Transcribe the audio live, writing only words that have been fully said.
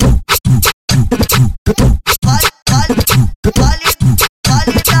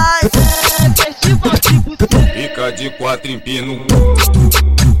de quatro empino.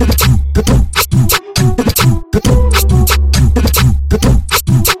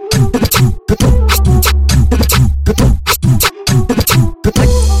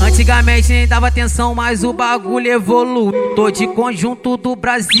 Antigamente nem dava atenção, mas o bagulho evoluiu. Tô de conjunto do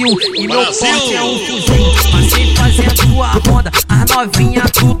Brasil e meu porte é um fuzil. Passei fazendo a ronda, as novinha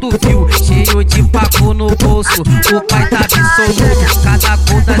tudo viu. Cheio de paco no bolso, o pai tá absoluto. Cada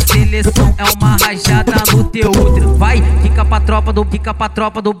gol da seleção é uma rajada no teu útero. Vai, fica pra tropa do pica pra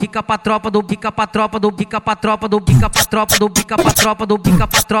tropa do pica pra tropa do pica pra tropa do pica pra tropa do pica pra tropa do pica pra tropa do pica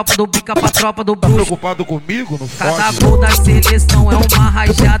pra tropa do pica pra tropa do bruxo. Preocupado comigo? Não fode. Cada gol da seleção é uma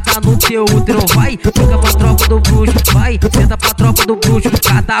rajada no teu útero. Vai, fica pra tropa do bruxo. Vai, senta pra tropa do bruxo.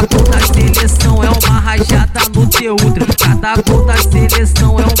 Cada gol da seleção é uma rajada no teu útero. Cada gol da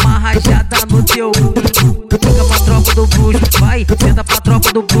seleção é uma rajada no teu útero. Fica pra tropa do bruxo. Vai, senta pra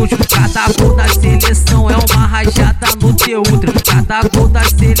tropa do bruxo. Cada gol da seleção é uma rajada no teu útero. Cada gol da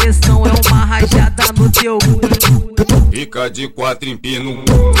seleção é uma rajada no teu útero. Fica de quatro empino.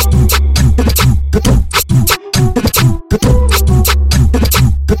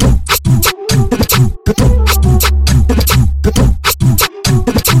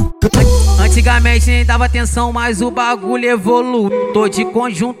 Antigamente nem dava atenção, mas o bagulho evoluiu. Tô de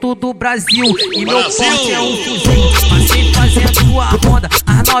conjunto do Brasil e meu porte é um fuzil. Passei fazendo a ronda,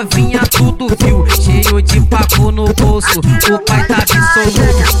 as novinha tudo viu. Cheio de paco no bolso, o pai tá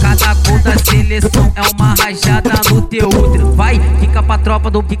absoluto. Cada gol da seleção é uma rajada no teu útero. Vai, fica pra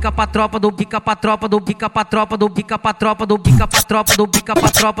tropa do pica pra tropa do pica pra tropa do pica pra tropa do pica pra tropa do pica pra tropa do pica pra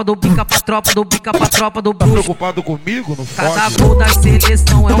tropa do pica pra tropa do pica pra tropa do bruxo. Preocupado comigo? Não fode. Cada gol da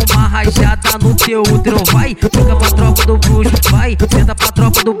seleção é uma rajada no teu útero. Vai, fica pra tropa do bruxo. Vai, senta pra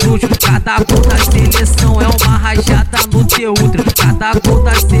tropa do bruxo. Cada gol da seleção é uma rajada no teu útero. Cada gol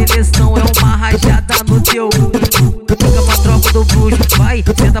da seleção é uma rajada no teu útero. Fica pra tropa do bruxo. Vai,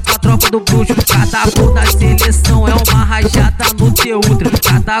 senta pra tropa do bruxo. Cada gol da seleção é uma rajada no teu útero.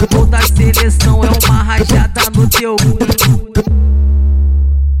 Cada gol da seleção é uma rajada no teu útero.